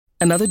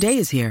Another day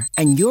is here,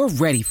 and you're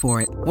ready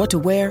for it. What to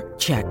wear?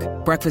 Check.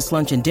 Breakfast,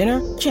 lunch, and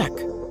dinner? Check.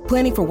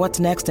 Planning for what's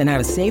next and how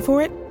to save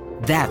for it?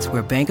 That's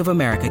where Bank of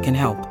America can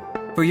help.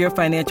 For your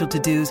financial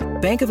to-dos,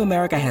 Bank of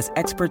America has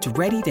experts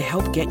ready to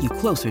help get you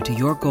closer to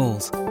your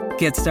goals.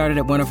 Get started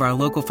at one of our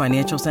local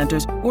financial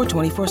centers or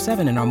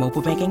 24/7 in our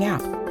mobile banking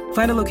app.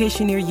 Find a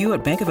location near you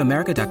at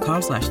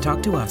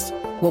bankofamerica.com/talktous.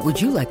 What would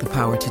you like the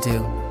power to do?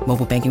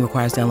 Mobile banking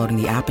requires downloading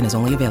the app and is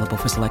only available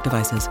for select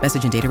devices.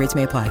 Message and data rates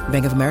may apply.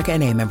 Bank of America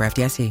N.A., member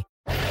FDIC.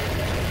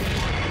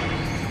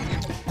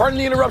 Pardon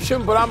the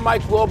interruption, but I'm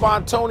Mike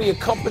Wilbon. Tony, a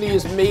company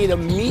has made a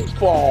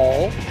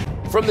meatball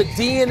from the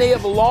DNA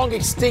of a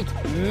long-extinct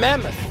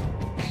mammoth.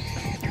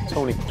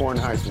 Tony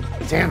Kornheiser,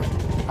 damn it.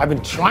 I've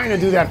been trying to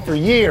do that for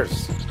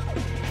years.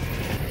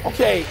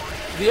 Okay,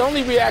 the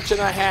only reaction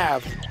I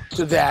have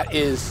to that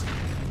is,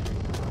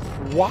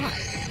 why?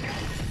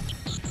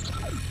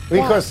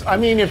 Because, I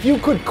mean, if you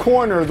could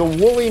corner the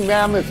woolly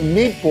mammoth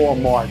meatball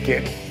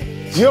market,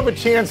 you have a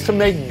chance to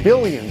make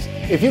billions.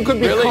 If you could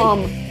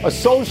become a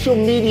social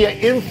media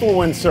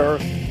influencer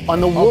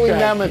on the woolly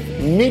mammoth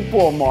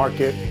meatball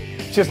market,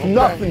 just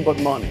nothing but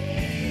money.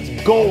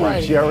 It's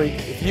gold, Jerry.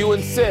 If you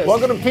insist.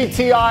 Welcome to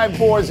PTI,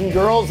 boys and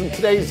girls. In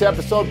today's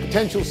episode,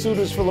 potential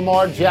suitors for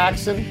Lamar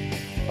Jackson,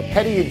 a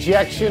petty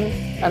ejection,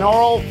 and our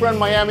old friend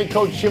Miami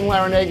coach Jim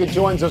Larrañaga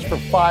joins us for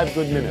 5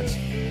 good minutes.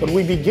 But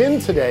we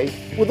begin today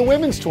with the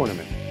women's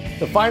tournament.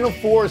 The Final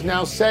Four is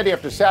now set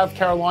after South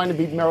Carolina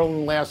beat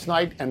Maryland last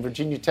night and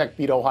Virginia Tech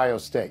beat Ohio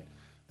State.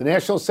 The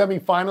national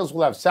semifinals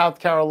will have South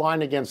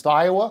Carolina against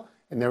Iowa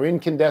and their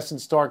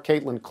incandescent star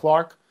Caitlin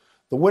Clark.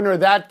 The winner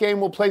of that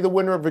game will play the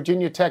winner of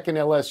Virginia Tech and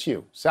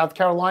LSU. South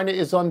Carolina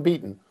is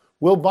unbeaten.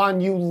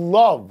 Wilbon, you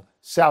love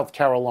South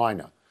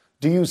Carolina.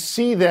 Do you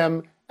see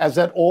them as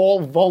at all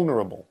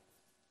vulnerable?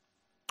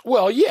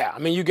 Well, yeah. I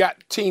mean, you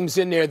got teams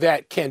in there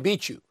that can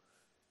beat you.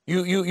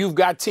 You've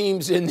got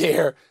teams in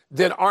there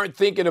that aren't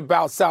thinking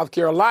about South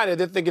Carolina.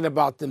 They're thinking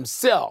about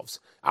themselves.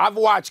 I've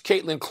watched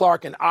Caitlin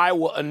Clark and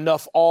Iowa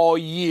enough all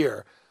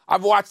year.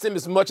 I've watched them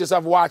as much as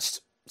I've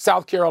watched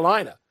South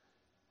Carolina.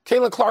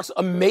 Caitlin Clark's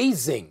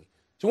amazing.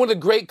 She's one of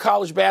the great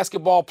college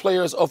basketball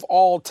players of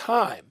all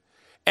time.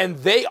 And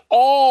they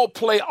all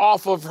play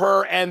off of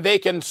her, and they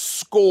can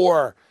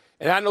score.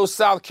 And I know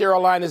South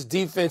Carolina's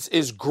defense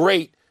is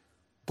great,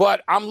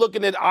 but I'm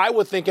looking at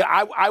Iowa thinking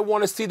I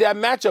want to see that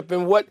matchup.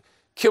 And what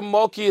Kim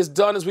Mulkey has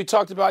done, as we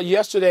talked about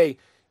yesterday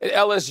at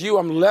LSU,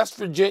 I'm less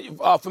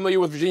familiar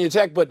with Virginia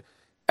Tech, but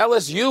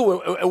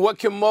LSU and what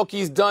Kim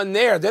Mulkey's done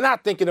there, they're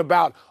not thinking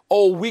about,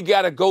 we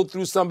got to go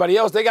through somebody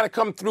else. They got to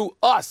come through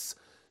us.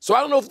 So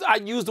I don't know if I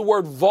use the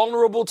word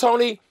vulnerable,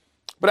 Tony,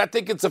 but I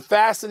think it's a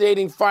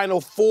fascinating Final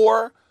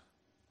Four.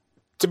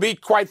 To be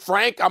quite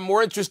frank, I'm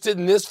more interested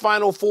in this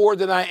Final Four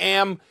than I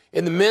am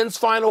in the men's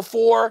Final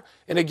Four.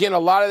 And again, a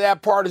lot of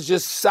that part is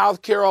just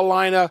South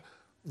Carolina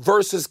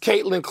versus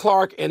Caitlin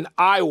Clark in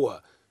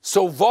Iowa.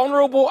 So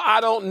vulnerable, I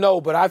don't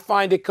know, but I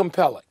find it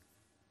compelling.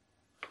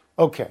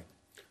 Okay.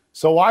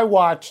 So I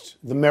watched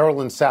the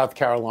Maryland-South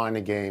Carolina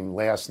game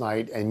last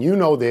night, and you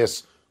know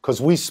this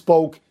because we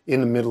spoke in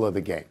the middle of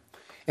the game.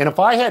 And if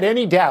I had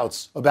any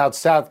doubts about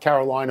South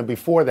Carolina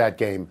before that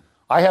game,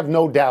 I have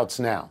no doubts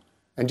now.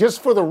 And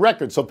just for the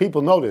record, so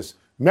people know this,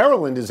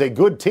 Maryland is a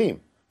good team.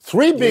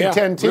 3 Big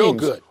Ten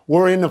teams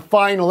were in the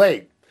Final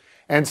 8.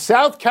 And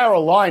South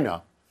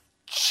Carolina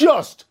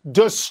just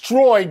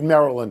destroyed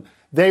Maryland.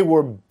 They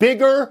were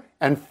bigger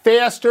and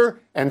faster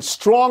and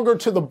stronger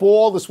to the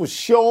ball. This was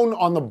shown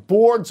on the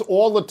boards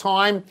all the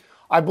time.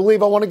 I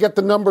believe, I want to get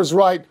the numbers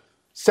right,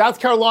 South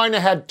Carolina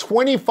had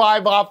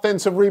 25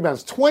 offensive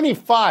rebounds.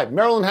 25.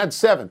 Maryland had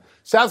 7.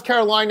 South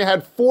Carolina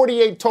had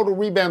 48 total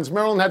rebounds.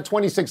 Maryland had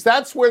 26.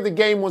 That's where the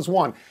game was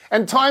won.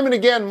 And time and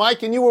again,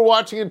 Mike, and you were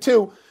watching it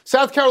too,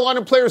 South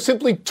Carolina players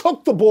simply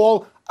took the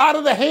ball out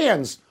of the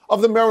hands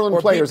of the Maryland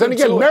players. And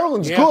again,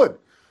 Maryland's good.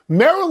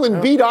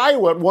 Maryland beat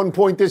Iowa at one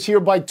point this year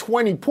by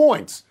 20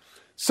 points.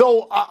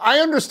 So I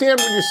understand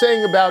what you're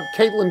saying about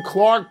Caitlin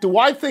Clark. Do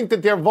I think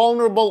that they're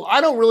vulnerable?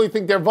 I don't really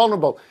think they're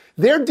vulnerable.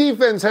 Their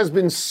defense has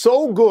been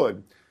so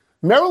good.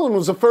 Maryland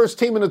was the first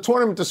team in the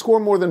tournament to score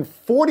more than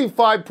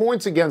 45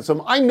 points against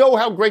them. I know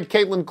how great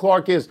Caitlin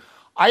Clark is.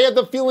 I had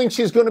the feeling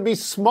she's going to be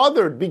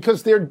smothered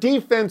because their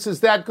defense is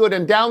that good.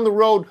 And down the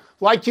road,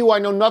 like you, I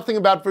know nothing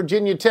about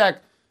Virginia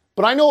Tech,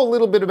 but I know a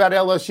little bit about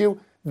LSU.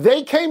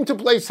 They came to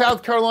play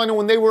South Carolina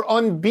when they were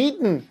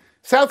unbeaten.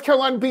 South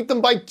Carolina beat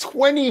them by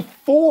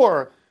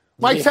 24.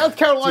 Mike, South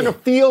Carolina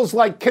feels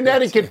like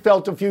Connecticut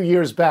felt a few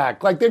years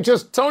back. Like they're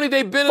just Tony,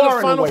 they've been in the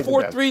Final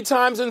Four 3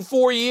 times in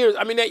 4 years.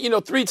 I mean,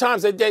 3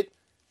 times.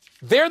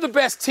 They're the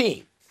best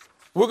team.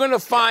 We're going to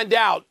find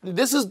out.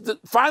 This is the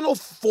Final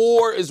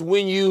Four is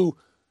when you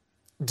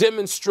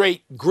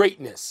demonstrate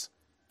greatness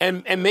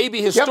and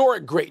maybe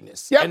historic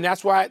greatness. And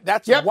that's why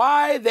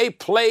why they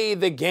play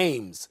the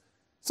games.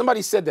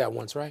 Somebody said that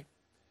once, right?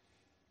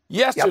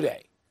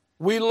 Yesterday,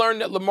 we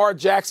learned that Lamar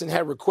Jackson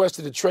had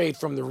requested a trade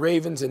from the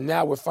Ravens, and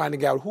now we're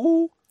finding out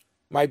who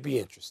might be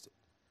interested.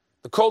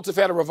 The Colts have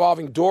had a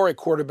revolving door at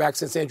quarterback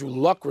since Andrew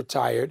Luck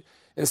retired.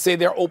 and say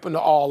they're open to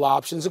all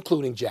options,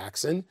 including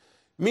Jackson.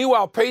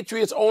 Meanwhile,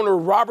 Patriots owner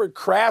Robert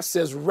Kraft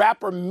says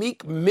rapper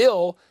Meek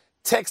Mill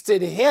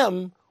texted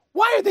him.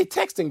 Why are they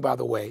texting, by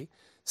the way?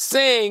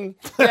 Saying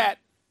that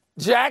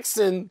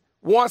Jackson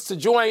wants to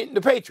join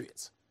the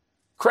Patriots.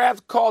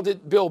 Kraft called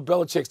it Bill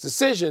Belichick's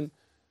decision.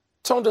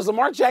 Tone, does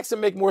Lamar Jackson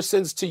make more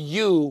sense to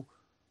you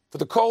for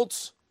the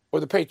Colts or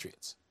the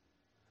Patriots?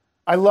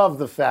 I love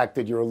the fact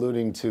that you're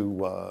alluding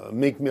to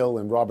Meek Mill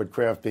and Robert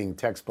Kraft being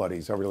text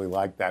buddies. I really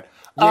like that.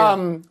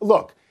 Yeah.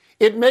 Look,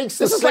 it makes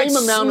the same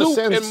amount of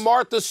sense. Snoop and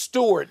Martha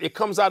Stewart. It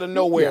comes out of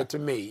nowhere to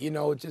me. You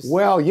know, just.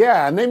 Well,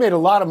 yeah, and they made a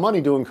lot of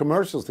money doing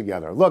commercials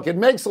together. Look, it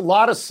makes a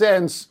lot of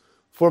sense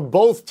for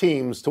both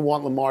teams to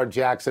want Lamar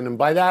Jackson. And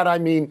by that, I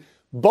mean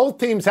both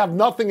teams have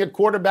nothing at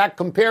quarterback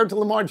compared to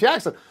Lamar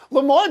Jackson.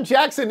 Lamar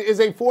Jackson is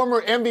a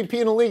former MVP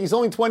in the league. He's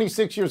only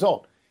 26 years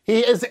old. He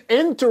is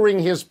entering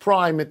his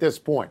prime at this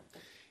point.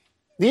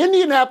 The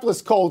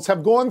Indianapolis Colts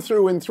have gone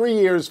through in 3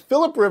 years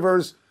Phillip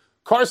Rivers,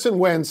 Carson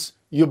Wentz,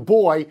 your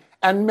boy,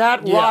 and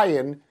Matt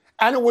Ryan,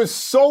 and it was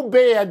so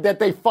bad that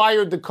they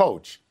fired the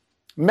coach.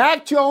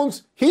 Mac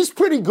Jones, he's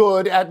pretty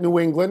good at New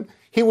England.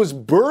 He was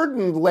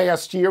burdened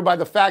last year by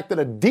the fact that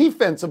a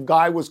defensive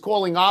guy was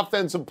calling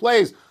offensive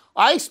plays.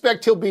 I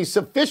expect he'll be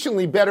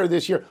sufficiently better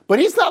this year, but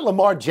he's not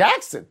Lamar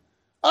Jackson.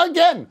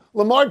 Again,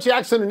 Lamar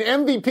Jackson,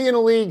 an MVP in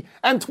the league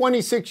and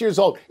 26 years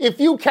old. If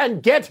you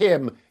can get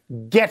him,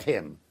 get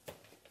him.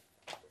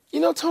 You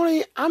know,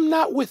 Tony, I'm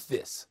not with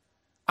this.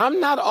 I'm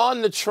not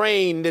on the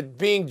train that's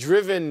being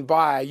driven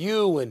by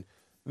you and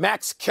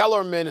Max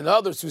Kellerman and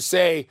others who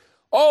say,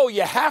 oh,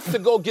 you have to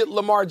go get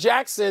Lamar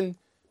Jackson.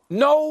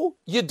 No,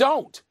 you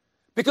don't.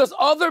 Because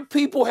other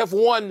people have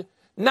won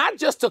not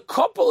just a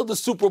couple of the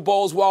Super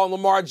Bowls while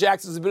Lamar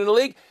Jackson has been in the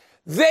league.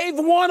 They've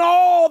won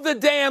all the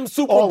damn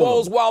Super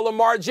Bowls while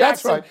Lamar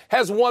Jackson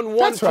has won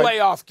one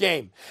playoff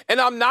game.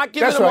 And I'm not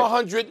giving him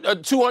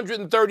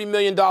 $230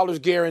 million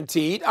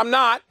guaranteed. I'm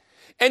not.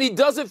 And he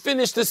doesn't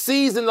finish the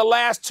season the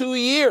last 2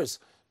 years.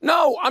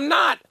 No, I'm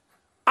not.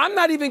 I'm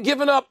not even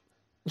giving up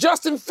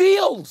Justin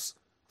Fields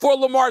for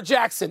Lamar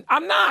Jackson.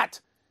 I'm not.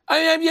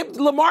 I mean,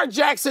 Lamar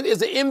Jackson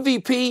is an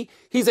MVP.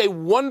 He's a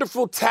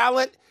wonderful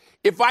talent.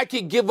 If I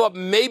could give up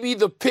maybe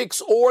the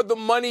picks or the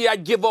money,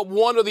 I'd give up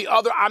one or the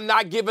other. I'm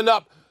not giving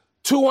up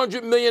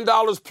 $200 million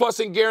plus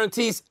in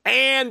guarantees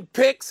and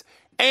picks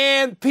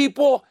and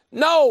people.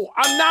 No,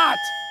 I'm not.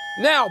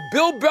 Now,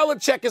 Bill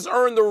Belichick has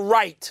earned the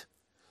right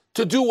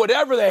to do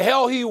whatever the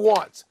hell he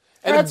wants.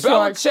 And if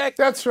Belichick,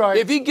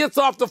 if he gets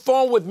off the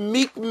phone with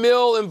Meek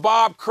Mill and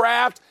Bob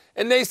Kraft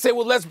and they say,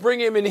 well, let's bring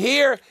him in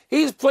here,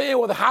 he's playing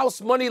with house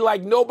money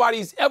like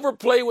nobody's ever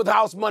played with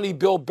house money,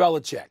 Bill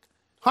Belichick.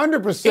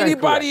 100%.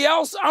 Anybody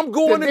else, I'm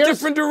going a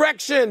different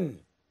direction.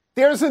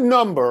 There's a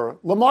number.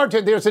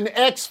 There's an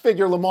X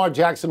figure Lamar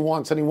Jackson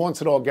wants, and he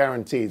wants it all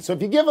guaranteed. So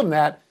if you give him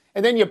that,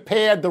 and then you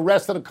pad the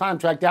rest of the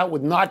contract out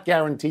with not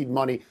guaranteed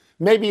money,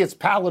 maybe it's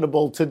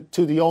palatable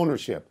to the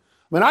ownership.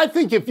 I mean, I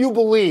think if you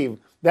believe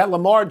that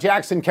Lamar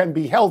Jackson can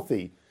be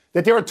healthy,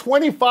 that there are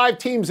 25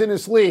 teams in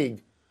this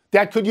league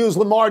that could use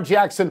Lamar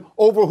Jackson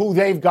over who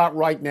they've got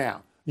right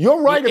now.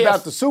 You're right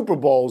about the Super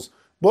Bowls,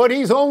 but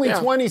he's only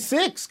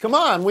 26. Come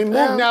on, we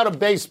moved now to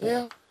baseball.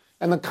 Yeah.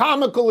 And the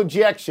comical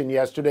ejection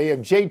yesterday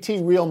of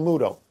JT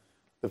Realmuto,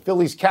 the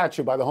Phillies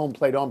catcher by the home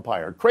plate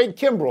umpire. Craig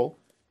Kimbrell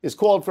is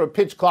called for a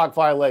pitch clock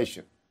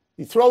violation.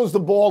 He throws the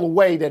ball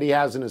away that he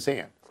has in his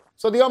hand.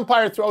 So the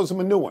umpire throws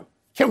him a new one.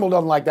 Kimbrell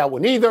doesn't like that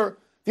one either.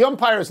 The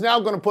umpire is now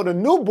going to put a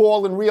new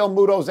ball in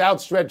Realmuto's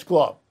outstretched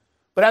glove.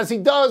 But as he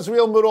does,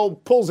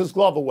 Realmuto pulls his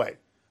glove away.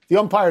 The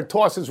umpire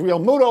tosses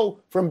Realmuto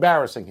for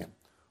embarrassing him.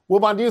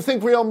 Wilbon, do you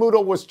think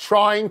Realmuto was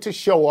trying to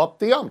show up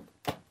the ump?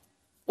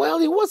 Well,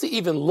 he wasn't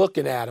even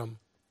looking at him.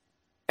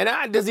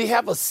 And does he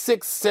have a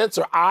sixth sense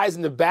or eyes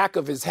in the back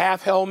of his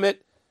half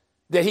helmet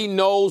that he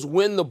knows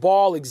when the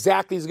ball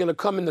exactly is going to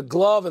come in the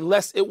glove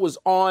unless it was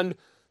on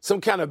some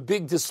kind of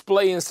big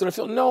display in center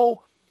field?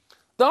 No,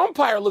 the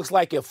umpire looks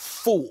like a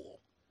fool.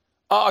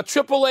 A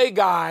AAA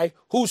guy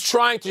who's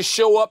trying to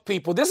show up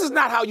people. This is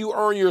not how you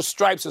earn your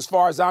stripes as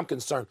far as I'm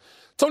concerned.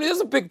 Tony,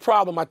 there's a big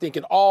problem, I think,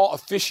 in all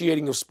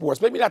officiating of sports,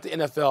 maybe not the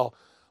NFL,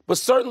 but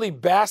certainly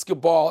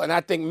basketball and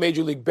I think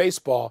Major League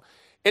Baseball,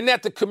 in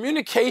that the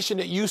communication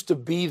that used to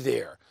be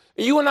there.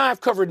 And you and I have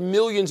covered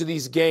millions of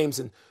these games,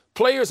 and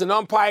players and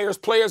umpires,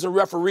 players and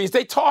referees,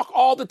 they talk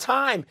all the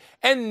time,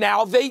 and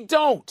now they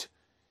don't.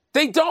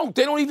 They don't.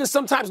 They don't even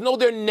sometimes know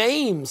their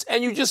names,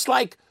 and you're just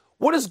like,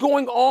 what is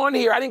going on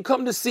here? I didn't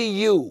come to see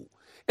you.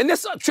 And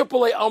this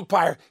AAA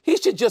umpire, he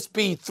should just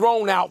be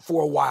thrown out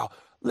for a while.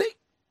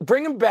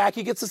 Bring him back.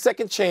 He gets a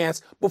second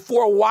chance. But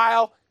for a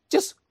while,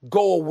 just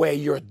go away.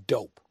 You're a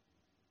dope.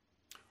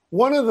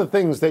 One of the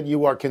things that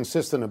you are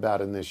consistent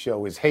about in this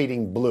show is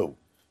hating blue.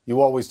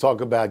 You always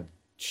talk about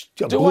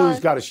blue's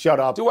got to shut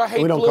up. Do I hate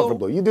blue? We don't cover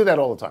blue. You do that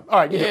all the time. All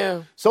right. You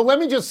do. So let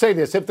me just say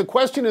this. If the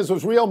question was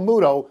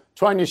Realmuto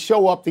trying to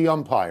show up the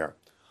umpire,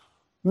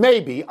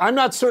 maybe. I'm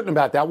not certain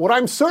about that. What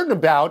I'm certain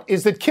about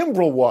is that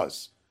Kimbrell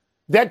was.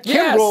 That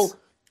Kimbrell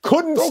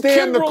couldn't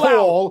stand the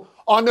call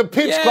on the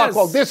pitch clock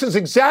call. This is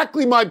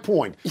exactly my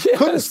point. Yes.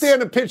 Couldn't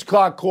stand a pitch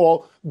clock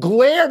call,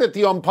 glared at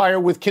the umpire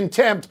with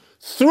contempt,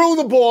 threw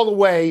the ball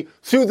away,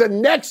 threw the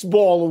next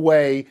ball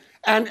away,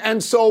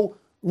 and so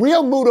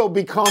Real Muto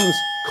becomes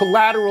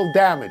collateral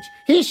damage.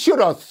 He should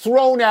have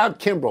thrown out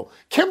Kimbrel.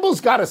 Kimbrel's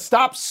got to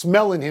stop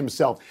smelling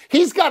himself.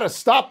 He's got to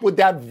stop with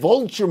that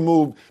vulture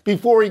move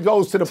before he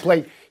goes to the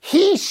plate.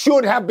 He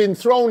should have been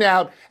thrown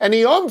out, and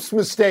the ump's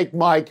mistake,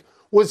 Mike,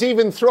 was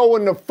even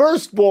throwing the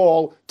first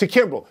ball to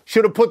Kimbrel.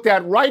 Should have put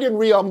that right in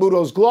Real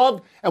Muto's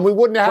glove, and we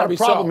wouldn't have had a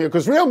problem here.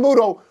 Because Real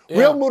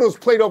Muto's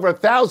played over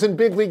 1,000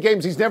 big league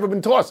games. He's never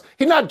been tossed.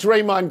 He's not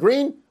Draymond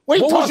Green.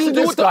 What are you tossing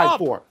this guy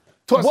for?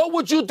 What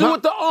would you do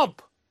with the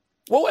ump?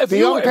 Well, if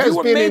you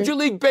were Major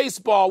League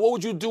Baseball, what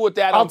would you do with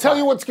that? I'll tell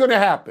you what's going to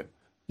happen.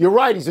 You're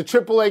right. He's a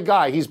AAA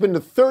guy. He's been to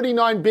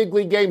 39 big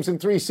league games in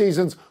 3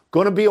 seasons.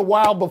 Going to be a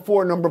while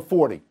before number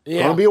 40.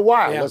 Going to be a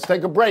while. Let's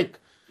take a break.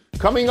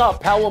 Coming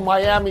up, how will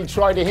Miami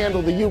try to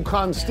handle the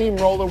UConn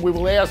steamroller? We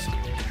will ask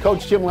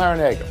Coach Jim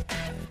Larrañaga.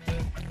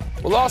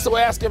 We'll also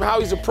ask him how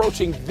he's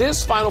approaching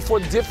this Final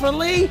Four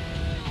differently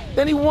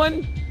than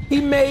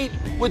he made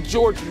with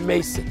George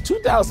Mason.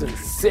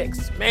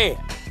 2006, man.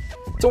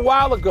 It's a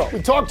while ago.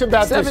 We talked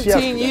about this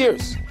yesterday. 17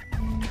 years.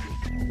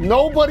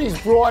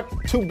 Nobody's brought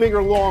 2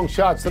 bigger long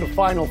shots to the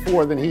Final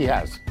Four than he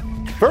has.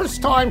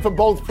 First time for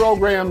both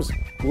programs,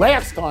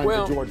 last time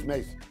for George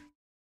Mason.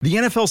 The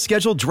NFL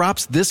schedule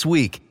drops this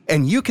week,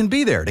 and you can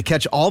be there to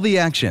catch all the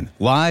action,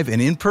 live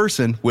and in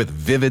person with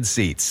Vivid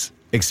Seats.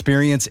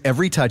 Experience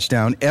every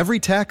touchdown, every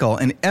tackle,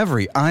 and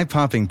every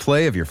eye-popping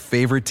play of your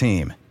favorite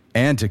team.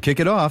 And to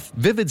kick it off,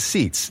 Vivid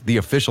Seats, the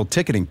official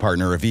ticketing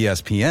partner of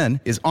ESPN,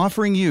 is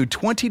offering you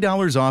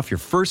 $20 off your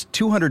first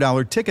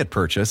 $200 ticket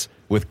purchase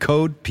with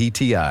code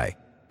PTI.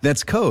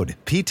 That's code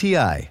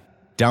PTI.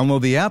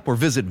 Download the app or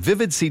visit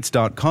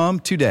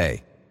vividseats.com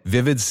today.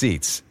 Vivid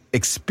Seats.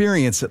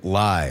 Experience it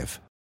live.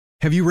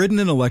 Have you ridden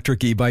an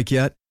electric e-bike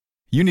yet?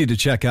 You need to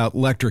check out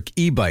Lectric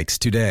E-Bikes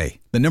today,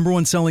 the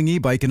 #1 selling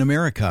e-bike in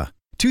America.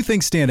 2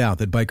 things stand out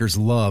that bikers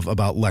love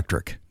about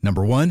Lectric.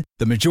 Number 1,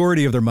 the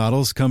majority of their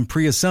models come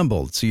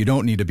pre-assembled, so you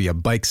don't need to be a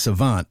bike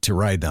savant to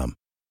ride them.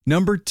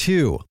 Number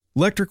 2,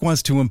 Lectric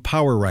wants to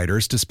empower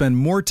riders to spend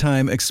more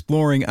time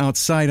exploring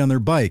outside on their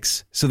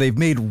bikes, so they've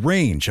made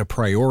range a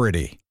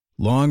priority.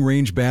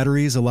 Long-range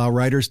batteries allow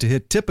riders to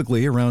hit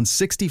typically around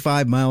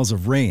 65 miles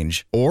of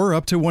range, or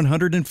up to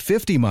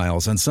 150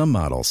 miles on some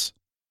models.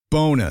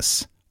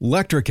 Bonus,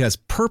 Lectric has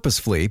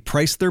purposefully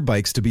priced their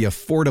bikes to be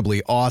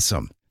affordably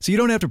awesome, so you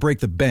don't have to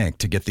break the bank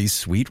to get these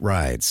sweet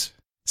rides.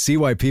 See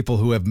why people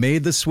who have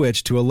made the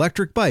switch to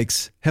electric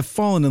bikes have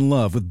fallen in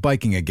love with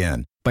biking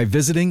again by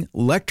visiting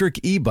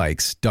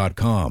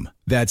lectricebikes.com.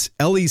 That's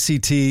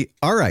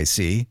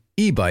LECTRIC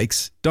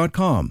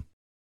ebikes.com.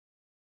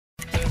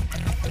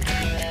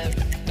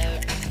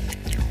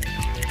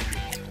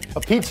 A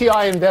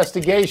PTI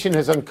investigation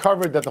has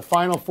uncovered that the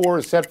Final Four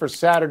is set for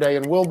Saturday,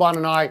 and Wilbon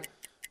and I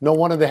know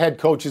one of the head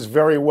coaches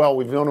very well.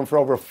 We've known him for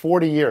over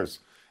 40 years,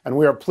 and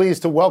we are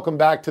pleased to welcome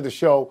back to the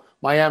show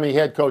Miami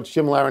head coach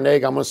Jim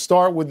Larrañaga. I'm going to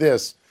start with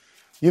this.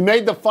 You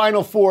made the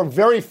Final Four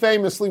very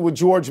famously with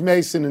George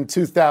Mason in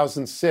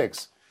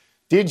 2006.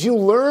 Did you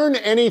learn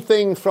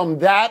anything from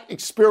that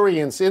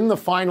experience in the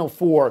Final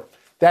Four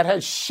that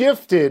has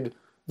shifted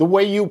the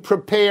way you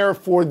prepare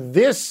for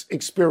this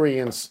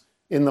experience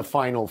in the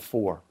Final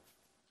Four?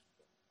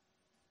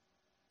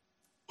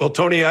 Well,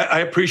 Tony, I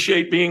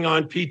appreciate being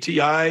on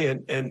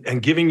PTI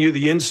and giving you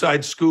the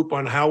inside scoop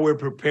on how we're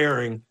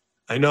preparing.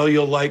 I know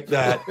you'll like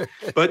that.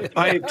 But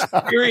my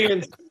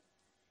experience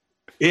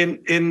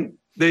in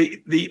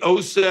the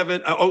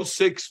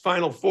 06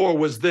 Final Four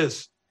was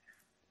this.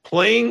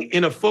 Playing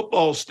in a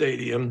football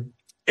stadium,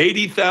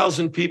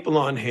 80,000 people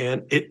on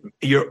hand,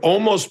 you're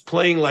almost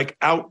playing like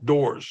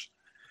outdoors.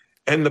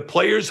 And the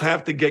players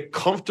have to get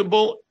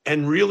comfortable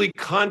and really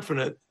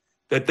confident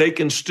that they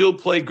can still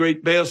play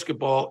great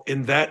basketball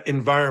in that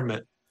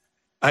environment.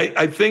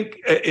 I think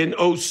in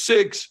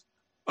 06,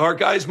 our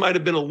guys might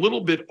have been a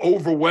little bit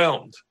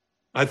overwhelmed.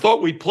 I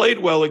thought we played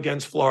well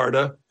against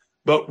Florida,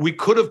 but we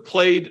could have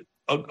played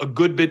a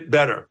good bit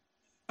better.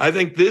 I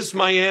think this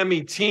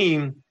Miami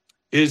team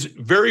is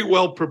very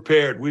well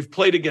prepared. We've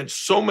played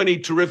against so many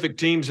terrific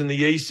teams in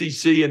the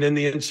ACC and in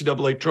the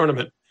NCAA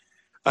tournament.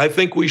 I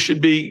think we should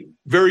be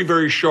very,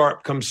 very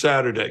sharp come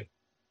Saturday.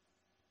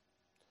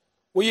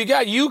 Well, you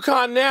got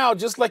UConn now,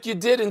 just like you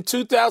did in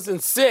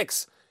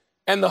 2006.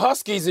 And the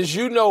Huskies, as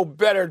you know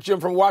better,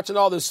 Jim, from watching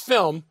all this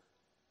film,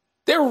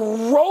 they're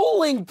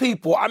rolling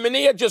people. I mean,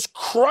 they are just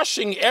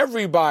crushing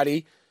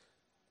everybody.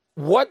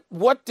 What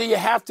do you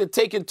have to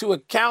take into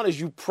account as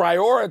you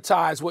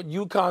prioritize what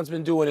UConn's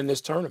been doing in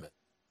this tournament?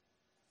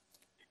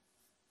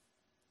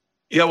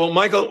 Yeah, well,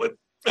 Michael,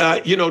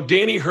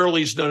 Danny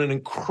Hurley's done an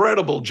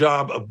incredible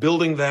job of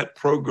building that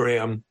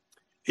program.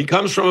 He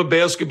comes from a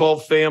basketball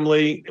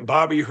family.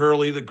 Bobby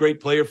Hurley, the great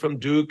player from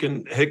Duke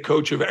and head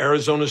coach of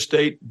Arizona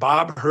State.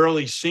 Bob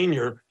Hurley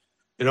Sr.,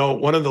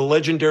 one of the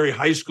legendary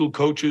high school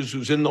coaches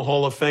who's in the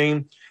Hall of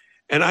Fame.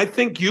 And I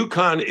think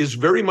UConn is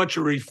very much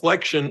a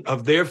reflection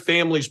of their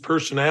family's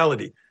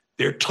personality.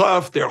 They're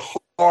tough, they're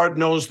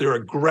hard-nosed, they're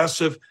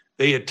aggressive.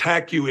 They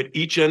attack you at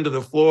each end of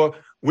the floor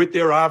with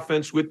their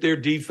offense, with their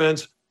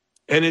defense.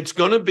 And it's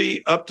going to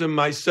be up to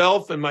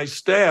myself and my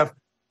staff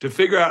to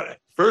figure out,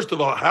 first of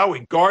all, how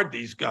we guard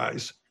these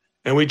guys.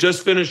 And we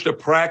just finished a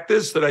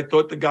practice that I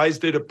thought the guys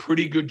did a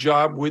pretty good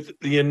job with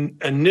the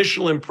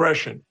initial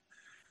impression.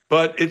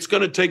 But it's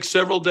going to take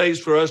several days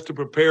for us to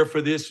prepare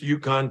for this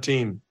UConn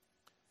team.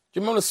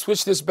 I'm going to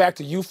switch this back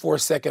to you for a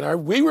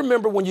second. We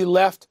remember when you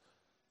left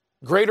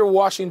Greater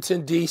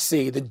Washington,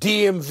 D.C., the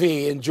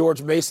DMV, and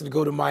George Mason to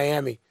go to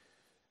Miami.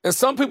 And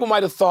some people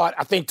might have thought,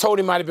 I think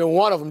Tony might have been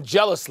one of them,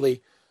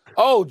 jealously,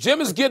 oh,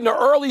 Jim is getting an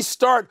early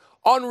start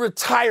on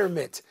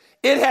retirement.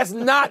 It has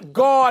not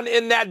gone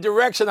in that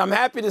direction. I'm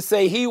happy to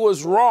say he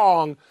was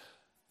wrong.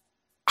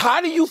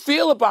 How do you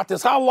feel about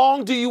this? How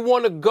long do you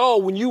want to go?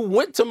 When you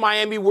went to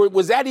Miami,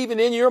 was that even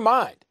in your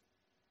mind?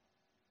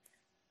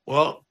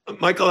 Well,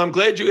 Michael, I'm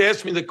glad you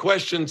asked me the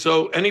question.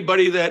 So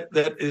anybody that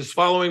is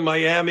following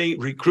Miami,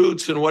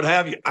 recruits and what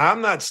have you,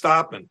 I'm not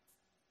stopping.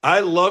 I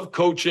love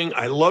coaching.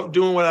 I love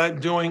doing what I'm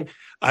doing.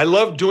 I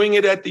love doing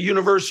it at the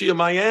University of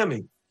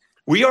Miami.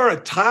 We are a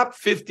top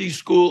 50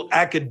 school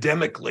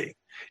academically.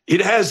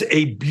 It has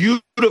a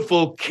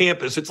beautiful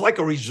campus. It's like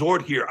a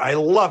resort here. I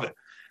love it.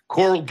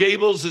 Coral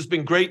Gables has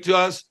been great to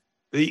us.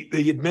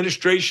 The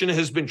administration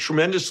has been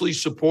tremendously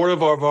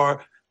supportive of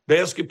our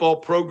basketball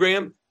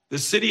program. The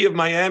city of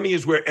Miami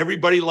is where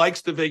everybody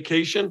likes to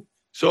vacation.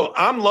 So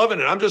I'm loving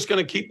it. I'm just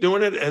going to keep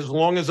doing it as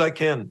long as I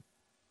can.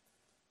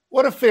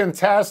 What a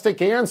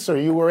fantastic answer.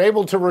 You were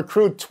able to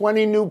recruit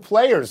 20 new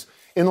players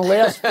in the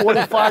last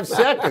 45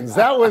 seconds.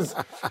 That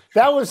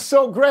was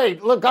so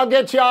great. Look, I'll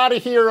get you out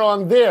of here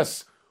on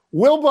this.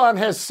 Wilbon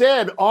has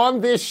said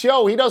on this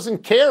show he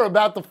doesn't care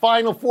about the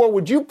Final Four.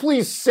 Would you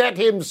please set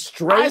him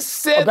straight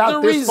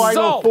about this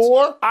Final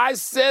Four? I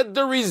said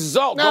the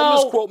result.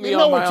 Don't misquote me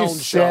on my own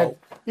show.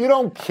 You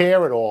don't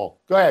care at all.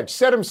 Go ahead.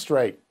 Set him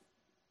straight.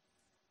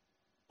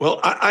 Well,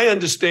 I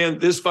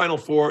understand this Final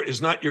Four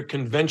is not your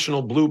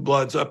conventional blue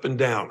bloods up and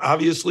down.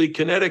 Obviously,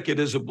 Connecticut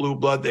is a blue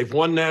blood. They've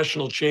won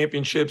national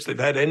championships. They've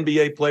had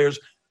NBA players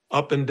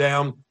up and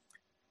down.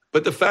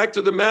 But the fact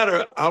of the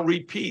matter, I'll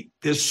repeat,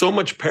 there's so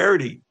much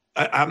parity.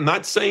 I'm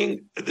not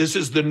saying this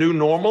is the new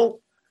normal,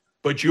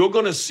 but you're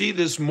going to see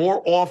this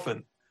more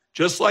often.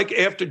 Just like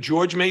after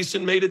George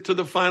Mason made it to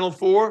the Final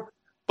Four,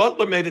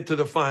 Butler made it to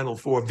the Final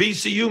Four,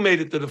 VCU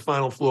made it to the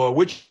Final Four,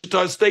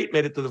 Wichita State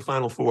made it to the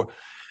Final Four.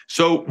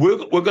 So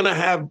we're going to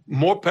have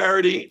more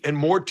parity and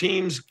more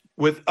teams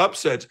with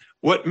upsets.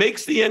 What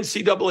makes the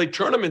NCAA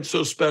tournament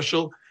so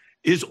special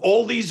is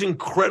all these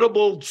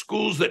incredible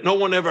schools that no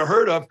one ever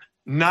heard of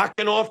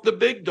knocking off the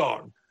big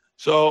dog.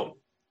 So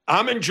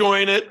I'm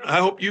enjoying it. I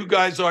hope you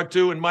guys are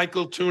too. And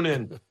Michael, tune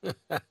in.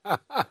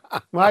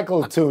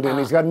 Michael, tune in.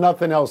 He's got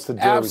nothing else to do.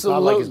 Absolutely. It's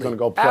not like he's going to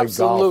go play golf.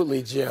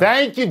 Absolutely, Jim.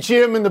 Thank you,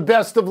 Jim, and the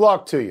best of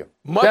luck to you.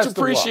 Much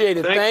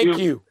appreciated. Thank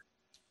you.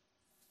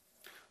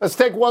 Let's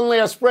take one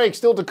last break.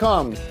 Still to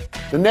come.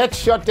 The Nets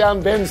shut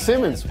down Ben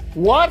Simmons.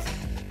 What?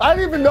 I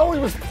didn't even know he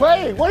was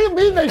playing. What do you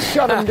mean they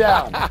shut him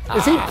down?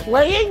 Is he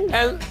playing?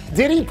 And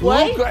did he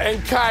play? Luka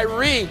and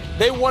Kyrie,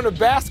 they won a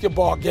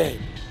basketball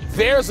game.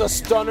 There's a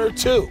stunner,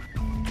 too.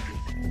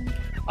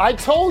 I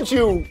told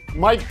you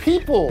my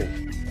people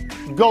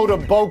go to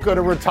Boca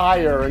to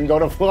retire and go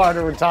to Florida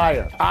to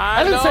retire.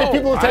 I didn't say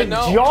people who take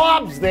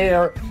jobs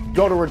there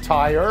go to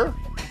retire.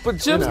 But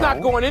Jim's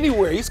not going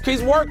anywhere.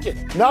 He's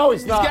working. No,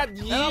 he's not.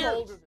 He's got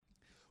years.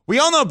 We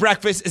all know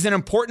breakfast is an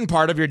important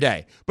part of your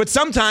day. But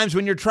sometimes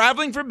when you're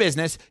traveling for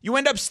business, you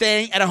end up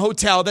staying at a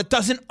hotel that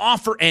doesn't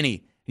offer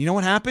any. You know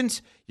what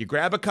happens? You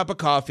grab a cup of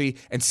coffee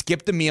and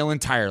skip the meal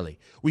entirely.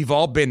 We've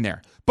all been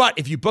there. But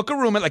if you book a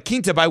room at La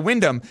Quinta by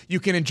Wyndham, you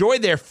can enjoy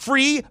their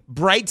free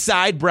Bright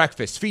Side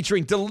breakfast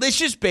featuring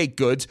delicious baked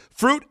goods,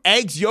 fruit,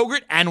 eggs,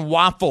 yogurt, and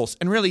waffles.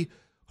 And really,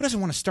 who doesn't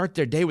want to start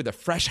their day with a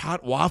fresh,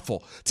 hot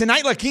waffle?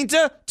 Tonight, La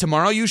Quinta,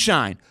 tomorrow you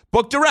shine.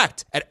 Book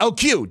direct at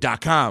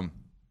LQ.com.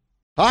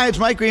 Hi, it's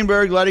Mike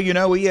Greenberg letting you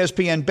know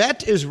ESPN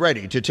Bet is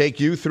ready to take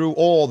you through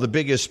all the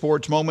biggest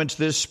sports moments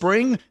this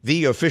spring.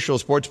 The official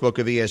sportsbook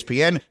of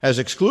ESPN has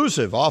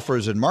exclusive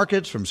offers and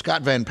markets from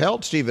Scott Van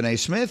Pelt, Stephen A.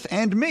 Smith,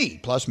 and me,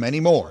 plus many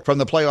more. From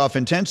the playoff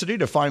intensity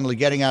to finally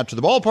getting out to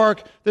the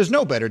ballpark, there's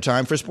no better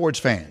time for sports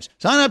fans.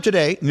 Sign up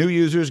today. New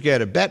users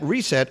get a bet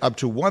reset up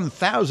to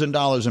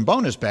 $1,000 in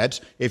bonus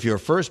bets if your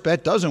first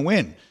bet doesn't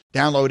win.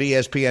 Download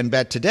ESPN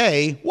Bet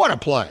today. What a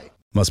play.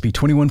 Must be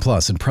 21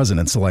 plus and present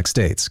in select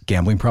states.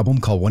 Gambling problem?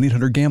 Call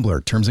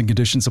 1-800-GAMBLER. Terms and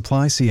conditions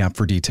apply. See app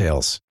for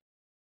details.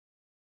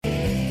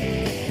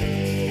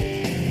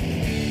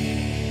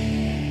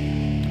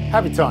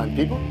 Happy time,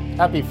 people.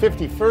 Happy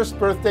 51st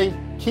birthday,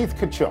 Keith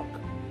Tkachuk.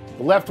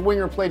 The left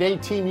winger played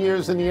 18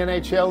 years in the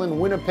NHL in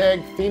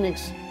Winnipeg,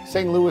 Phoenix,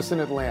 St. Louis,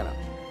 and Atlanta.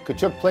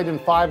 Tkachuk played in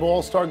 5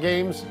 All-Star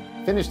games,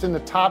 finished in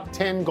the top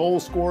 10 goal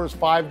scorers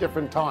 5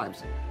 different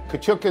times.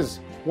 Tkachuk is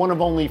one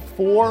of only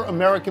 4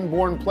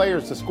 American-born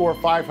players to score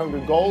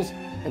 500 goals,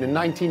 and in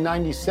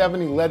 1997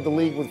 he led the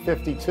league with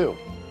 52.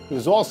 He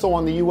was also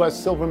on the U.S.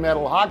 silver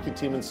medal hockey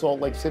team in Salt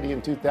Lake City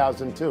in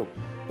 2002.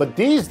 But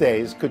these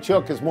days,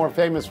 Tkachuk is more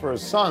famous for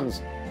his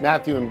sons,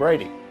 Matthew and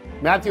Brady.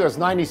 Matthew has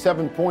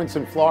 97 points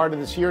in Florida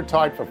this year,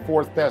 tied for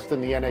fourth best in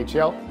the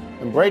NHL,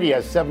 and Brady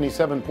has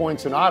 77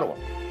 points in Ottawa.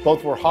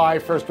 Both were high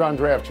first-round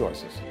draft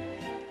choices.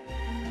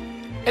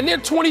 And they're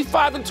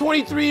 25 and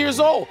 23 years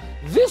old.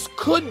 This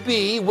could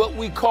be what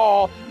we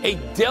call a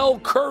Del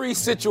Curry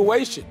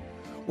situation,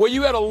 where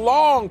you had a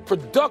long,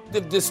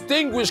 productive,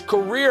 distinguished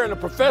career in a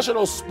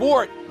professional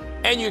sport,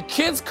 and your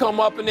kids come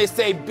up and they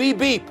say, beep,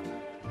 beep.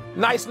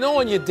 Nice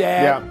knowing you,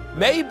 Dad. Yeah.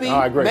 Maybe,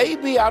 I agree.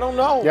 maybe, I don't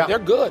know. Yeah. They're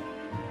good.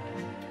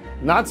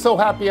 Not so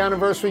happy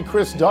anniversary,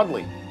 Chris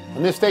Dudley.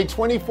 On this day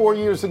 24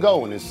 years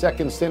ago, in his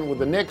second stint with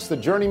the Knicks, the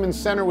journeyman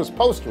center was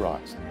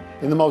posterized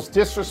in the most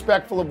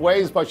disrespectful of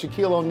ways by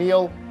Shaquille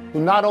O'Neal, who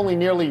not only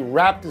nearly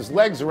wrapped his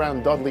legs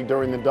around Dudley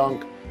during the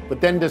dunk,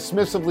 but then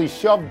dismissively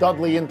shoved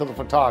Dudley into the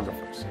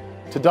photographers.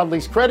 To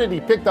Dudley's credit, he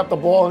picked up the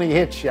ball and he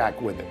hit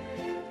Shaq with it.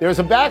 There's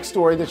a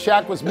backstory that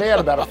Shaq was mad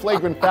about a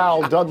flagrant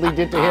foul Dudley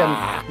did to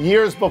him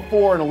years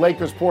before in a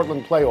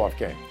Lakers-Portland playoff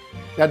game.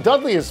 Now,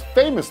 Dudley is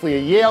famously a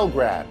Yale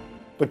grad,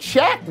 but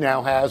Shaq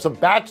now has a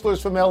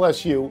bachelor's from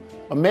LSU,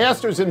 a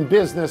master's in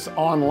business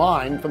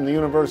online from the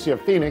University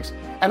of Phoenix,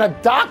 and a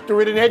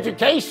doctorate in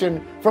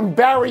education from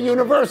Barry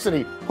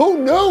University. Who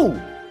knew?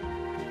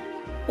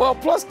 Well,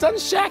 plus, doesn't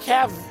Shaq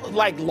have,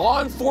 like,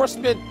 law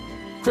enforcement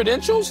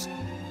credentials?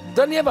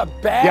 Doesn't he have a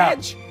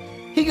badge?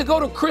 Yeah. He could go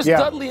to Chris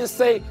Dudley and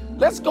say,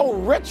 let's go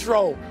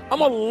retro. I'm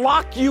going to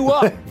lock you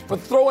up for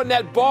throwing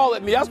that ball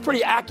at me. That was a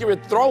pretty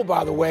accurate throw,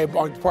 by the way,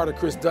 on part of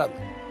Chris Dudley.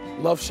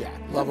 Love Shaq.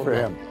 Love him. For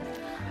him.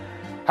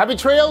 Happy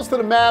trails to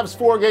the Mavs'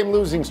 4-game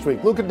losing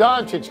streak. Luka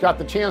Doncic got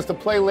the chance to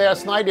play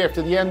last night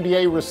after the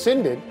NBA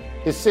rescinded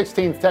his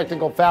 16th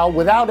technical foul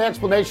without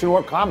explanation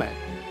or comment.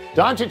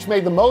 Doncic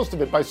made the most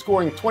of it by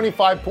scoring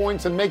 25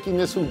 points and making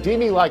this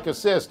Houdini-like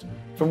assist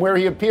from where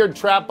he appeared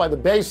trapped by the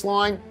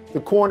baseline,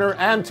 the corner,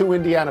 and 2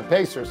 Indiana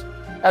Pacers.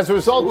 As a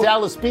result,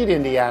 Dallas beat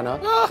Indiana,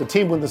 the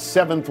team with the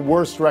 7th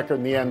worst record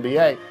in the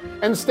NBA,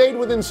 and stayed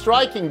within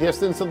striking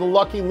distance of the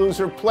lucky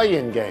loser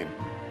play-in game.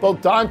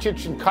 Both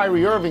Doncic and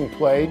Kyrie Irving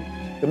played.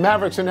 The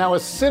Mavericks are now a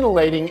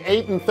scintillating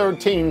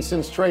 8-13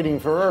 since trading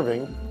for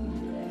Irving.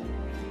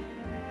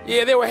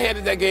 Yeah, they were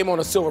handed that game on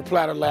a silver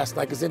platter last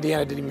night because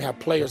Indiana didn't even have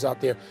players out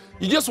there.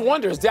 You just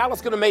wonder, is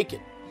Dallas going to make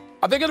it?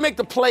 Are they going to make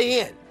the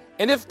play-in?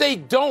 And if they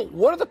don't,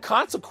 what are the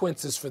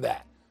consequences for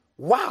that?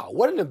 Wow,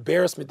 what an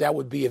embarrassment that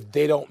would be if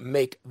they don't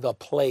make the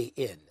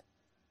play-in.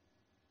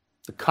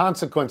 The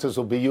consequences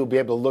will be you'll be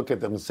able to look at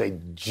them and say,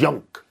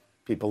 junk.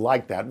 People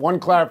like that. One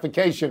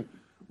clarification,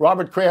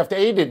 Robert Kraft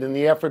aided in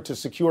the effort to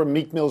secure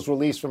Meek Mill's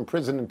release from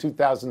prison in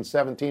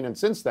 2017, and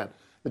since then,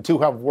 the two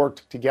have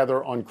worked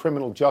together on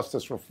criminal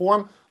justice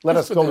reform. Let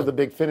us go to the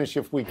big finish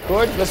if we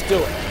could. Let's do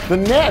it. The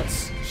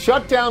Nets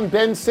shut down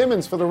Ben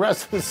Simmons for the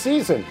rest of the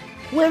season.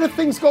 Where do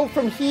things go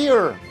from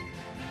here?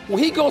 Well,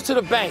 he goes to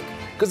the bank.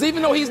 Because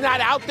even though he's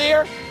not out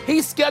there,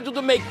 he's scheduled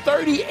to make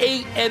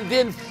 $38 and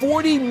then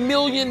 $40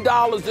 million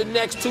the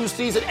next 2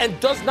 seasons and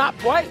does not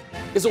play.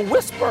 It's a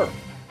whisper.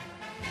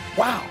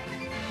 Wow.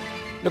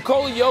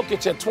 Nikola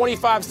Jokic at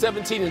 25,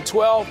 17, and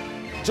 12.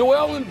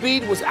 Joel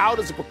Embiid was out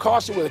as a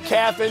precaution with a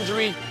calf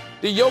injury.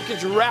 Did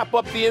Jokic wrap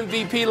up the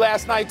MVP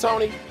last night,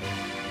 Tony?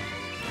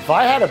 If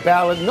I had a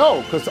ballot,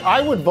 no, because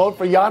I would vote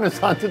for Giannis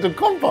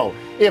Antetokounmpo.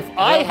 If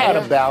I had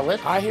a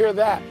ballot, I hear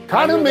that.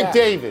 Connor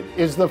McDavid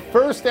is the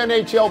first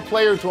NHL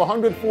player to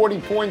 140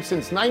 points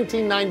since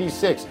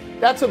 1996.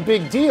 That's a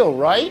big deal,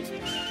 right?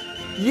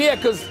 Yeah,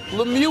 because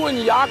Lemieux and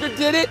Yager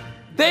did it.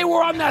 They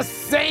were on that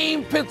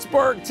same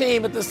Pittsburgh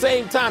team at the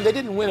same time. They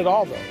didn't win it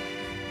all, though.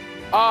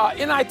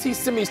 NIT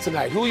semis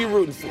tonight. Who are you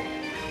rooting for?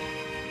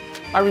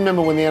 I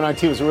remember when the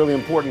NIT was a really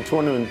important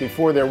tournament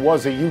before there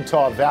was a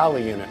Utah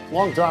Valley in it.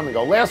 Long time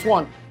ago. Last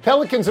one,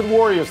 Pelicans and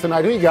Warriors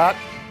tonight. Who you got?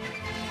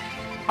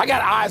 I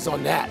got eyes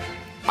on that.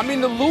 I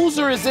mean, the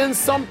loser is in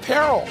some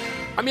peril.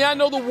 I mean, I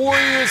know the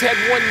Warriors had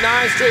won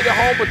 9 straight at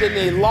home, but then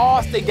they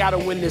lost. They got to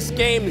win this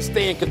game to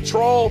stay in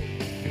control.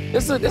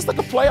 This is like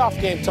a playoff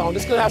game, Tone.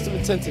 This is going to have some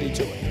intensity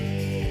to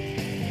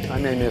it. I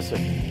may miss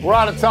it. We're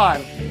out of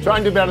time. Try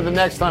and do better the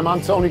next time.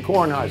 I'm Tony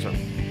Kornheiser.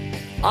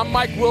 I'm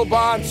Mike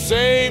Wilbon.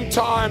 Same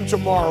time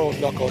tomorrow,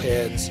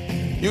 knuckleheads.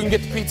 You can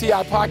get the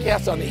PTI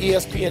podcast on the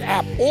ESPN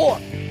app or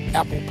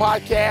Apple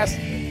Podcasts.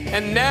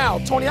 And now,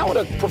 Tony, I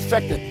want to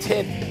perfect a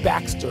Ted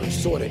Baxter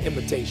sort of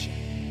imitation.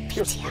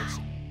 Here's the